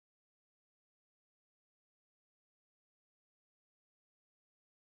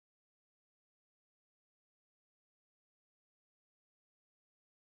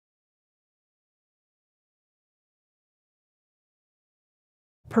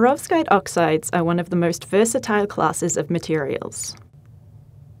Perovskite oxides are one of the most versatile classes of materials.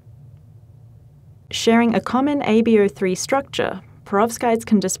 Sharing a common AbO3 structure, perovskites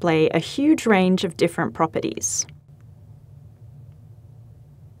can display a huge range of different properties.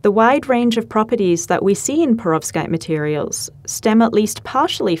 The wide range of properties that we see in perovskite materials stem at least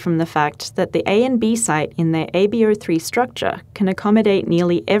partially from the fact that the A and B site in their AbO3 structure can accommodate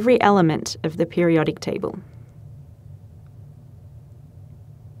nearly every element of the periodic table.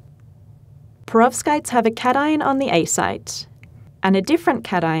 Perovskites have a cation on the A site and a different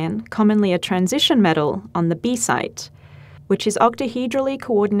cation, commonly a transition metal, on the B site, which is octahedrally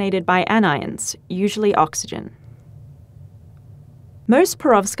coordinated by anions, usually oxygen. Most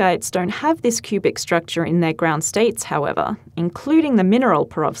perovskites don't have this cubic structure in their ground states, however, including the mineral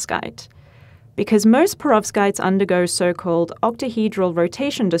perovskite, because most perovskites undergo so-called octahedral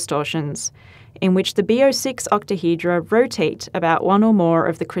rotation distortions, in which the BO6 octahedra rotate about one or more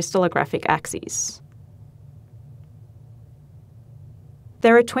of the crystallographic axes.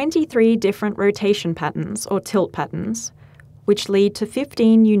 There are 23 different rotation patterns, or tilt patterns, which lead to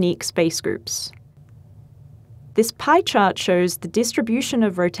 15 unique space groups. This pie chart shows the distribution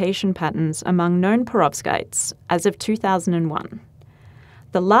of rotation patterns among known perovskites as of 2001.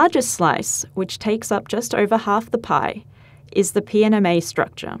 The largest slice, which takes up just over half the pie, is the PNMA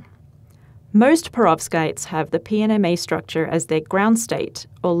structure. Most perovskites have the PNMA structure as their ground state,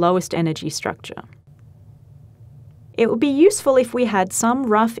 or lowest energy structure. It would be useful if we had some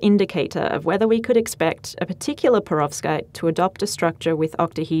rough indicator of whether we could expect a particular perovskite to adopt a structure with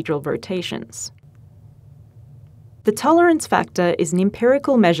octahedral rotations. The tolerance factor is an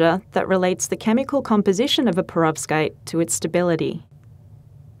empirical measure that relates the chemical composition of a perovskite to its stability.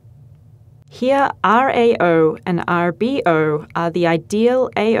 Here, RAO and RBO are the ideal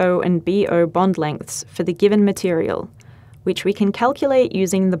AO and BO bond lengths for the given material, which we can calculate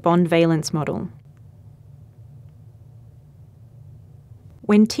using the bond valence model.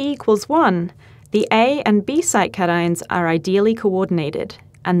 When T equals 1, the A and B site cations are ideally coordinated,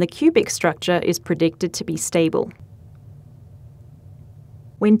 and the cubic structure is predicted to be stable.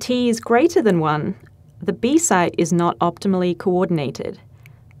 When T is greater than 1, the B site is not optimally coordinated,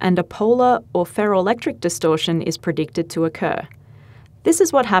 and a polar or ferroelectric distortion is predicted to occur. This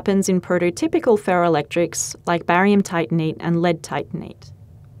is what happens in prototypical ferroelectrics like barium titanate and lead titanate.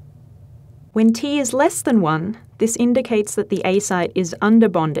 When T is less than 1, this indicates that the A site is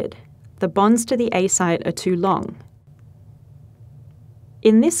underbonded. The bonds to the A site are too long.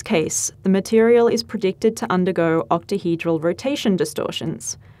 In this case, the material is predicted to undergo octahedral rotation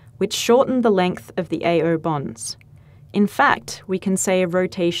distortions, which shorten the length of the AO bonds. In fact, we can say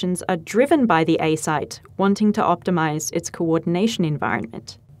rotations are driven by the A site wanting to optimize its coordination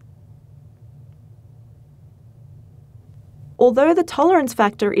environment. Although the tolerance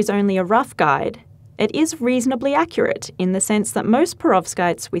factor is only a rough guide, it is reasonably accurate in the sense that most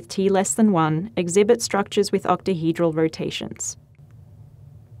perovskites with T less than 1 exhibit structures with octahedral rotations.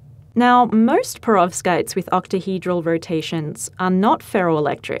 Now, most perovskites with octahedral rotations are not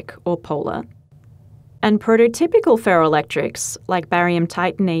ferroelectric or polar, and prototypical ferroelectrics, like barium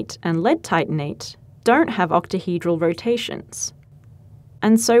titanate and lead titanate, don't have octahedral rotations.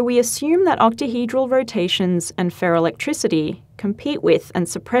 And so we assume that octahedral rotations and ferroelectricity compete with and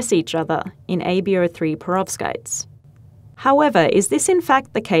suppress each other in AbO3 perovskites. However, is this in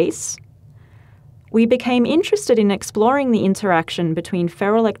fact the case? We became interested in exploring the interaction between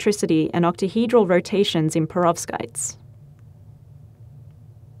ferroelectricity and octahedral rotations in perovskites.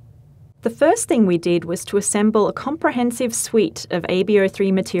 The first thing we did was to assemble a comprehensive suite of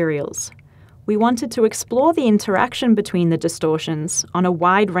AbO3 materials. We wanted to explore the interaction between the distortions on a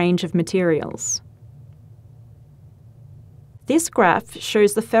wide range of materials. This graph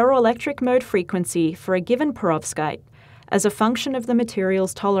shows the ferroelectric mode frequency for a given perovskite as a function of the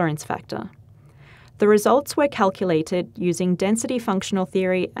material's tolerance factor. The results were calculated using density functional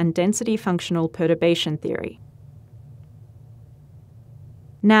theory and density functional perturbation theory.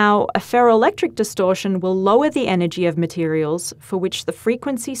 Now, a ferroelectric distortion will lower the energy of materials for which the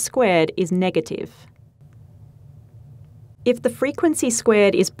frequency squared is negative. If the frequency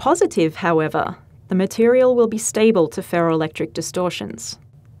squared is positive, however, the material will be stable to ferroelectric distortions.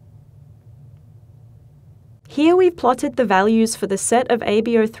 Here we've plotted the values for the set of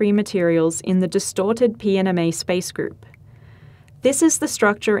AbO3 materials in the distorted PNMA space group. This is the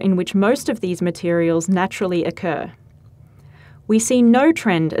structure in which most of these materials naturally occur. We see no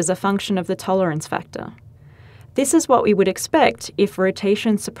trend as a function of the tolerance factor. This is what we would expect if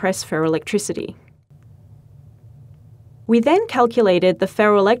rotations suppress ferroelectricity. We then calculated the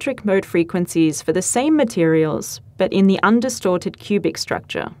ferroelectric mode frequencies for the same materials, but in the undistorted cubic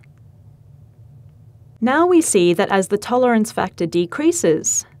structure. Now we see that as the tolerance factor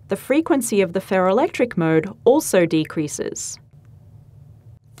decreases, the frequency of the ferroelectric mode also decreases.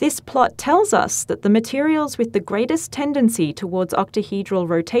 This plot tells us that the materials with the greatest tendency towards octahedral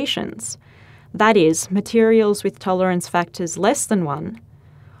rotations, that is, materials with tolerance factors less than 1,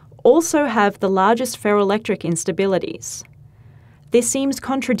 also have the largest ferroelectric instabilities. This seems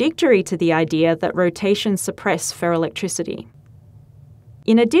contradictory to the idea that rotations suppress ferroelectricity.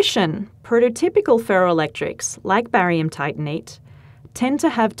 In addition, prototypical ferroelectrics, like barium titanate, tend to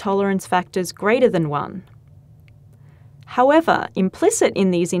have tolerance factors greater than 1. However, implicit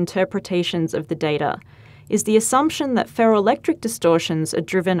in these interpretations of the data is the assumption that ferroelectric distortions are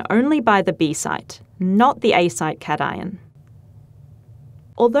driven only by the B site, not the A site cation.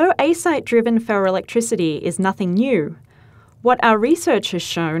 Although A site-driven ferroelectricity is nothing new, what our research has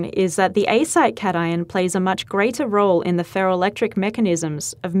shown is that the A site cation plays a much greater role in the ferroelectric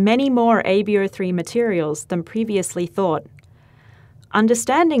mechanisms of many more AbO3 materials than previously thought.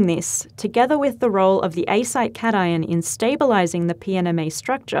 Understanding this, together with the role of the A site cation in stabilizing the PNMA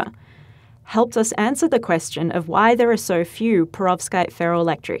structure, helped us answer the question of why there are so few perovskite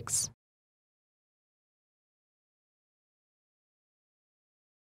ferroelectrics.